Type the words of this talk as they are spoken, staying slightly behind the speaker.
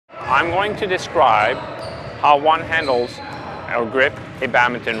I'm going to describe how one handles or grip a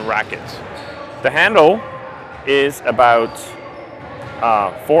badminton racket. The handle is about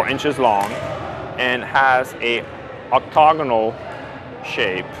 4 inches long and has a octagonal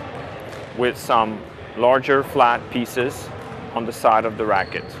shape with some larger flat pieces on the side of the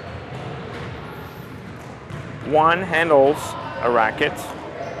racket. One handles a racket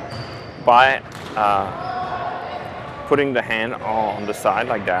by putting the hand on the side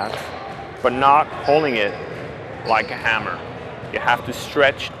like that, but not holding it like a hammer. You have to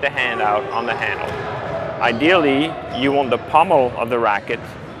stretch the hand out on the handle. Ideally, you want the pommel of the racket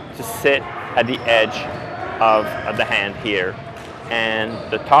to sit at the edge of the hand here, and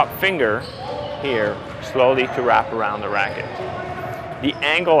the top finger here slowly to wrap around the racket. The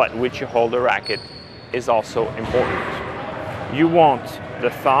angle at which you hold the racket is also important. You want the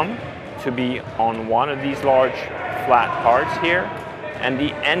thumb to be on one of these large flat parts here, and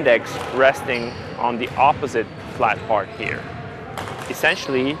the index resting on the opposite flat part here.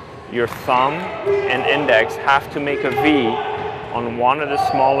 Essentially, your thumb and index have to make a V on one of the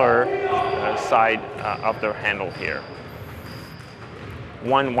smaller side of the handle here.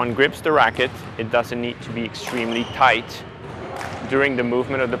 When one grips the racket, it doesn't need to be extremely tight during the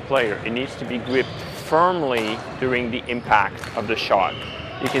movement of the player. It needs to be gripped firmly during the impact of the shot.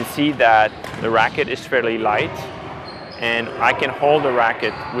 You can see that the racket is fairly light, and I can hold the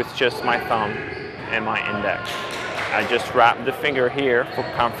racket with just my thumb and my index. I just wrap the finger here for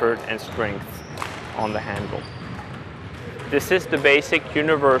comfort and strength on the handle. This is the basic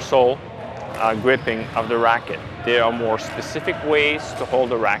universal gripping of the racket. There are more specific ways to hold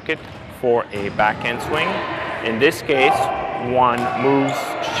the racket for a backhand swing. In this case, one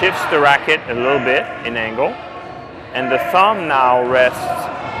shifts the racket a little bit in angle, and the thumb now rests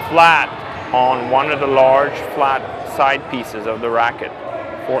flat on one of the large flat side pieces of the racket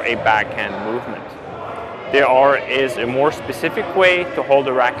for a backhand movement. There is a more specific way to hold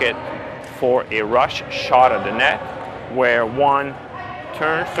the racket for a rush shot at the net, where one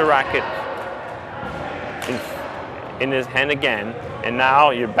turns the racket in his hand again, and now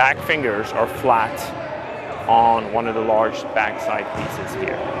your back fingers are flat on one of the large backside pieces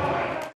here.